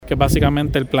que es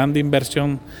básicamente el plan de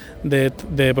inversión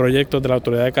de proyectos de la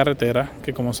Autoridad de Carretera,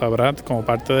 que como sabrá, como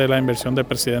parte de la inversión del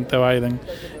presidente Biden,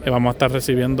 vamos a estar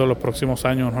recibiendo los próximos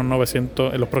años,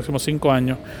 en los próximos 5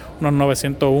 años, unos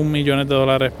 901 millones de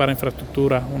dólares para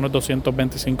infraestructura, unos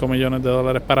 225 millones de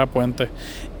dólares para puentes,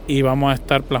 y vamos a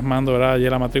estar plasmando, ¿verdad?, allí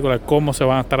en la matrícula cómo se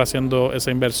van a estar haciendo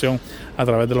esa inversión a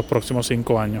través de los próximos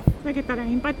 5 años. ¿Que estarán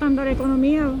impactando la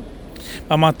economía?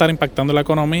 Vamos a estar impactando la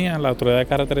economía. La Autoridad de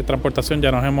Carretera y Transportación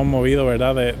ya nos hemos movido,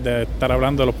 ¿verdad?, de estar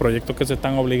hablando de los proyectos que se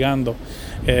están obligando.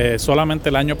 Solamente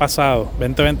el año pasado,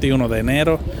 2021, de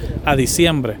enero a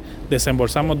diciembre,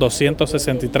 desembolsamos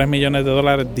 263 millones de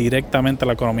dólares directamente a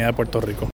la economía de Puerto Rico.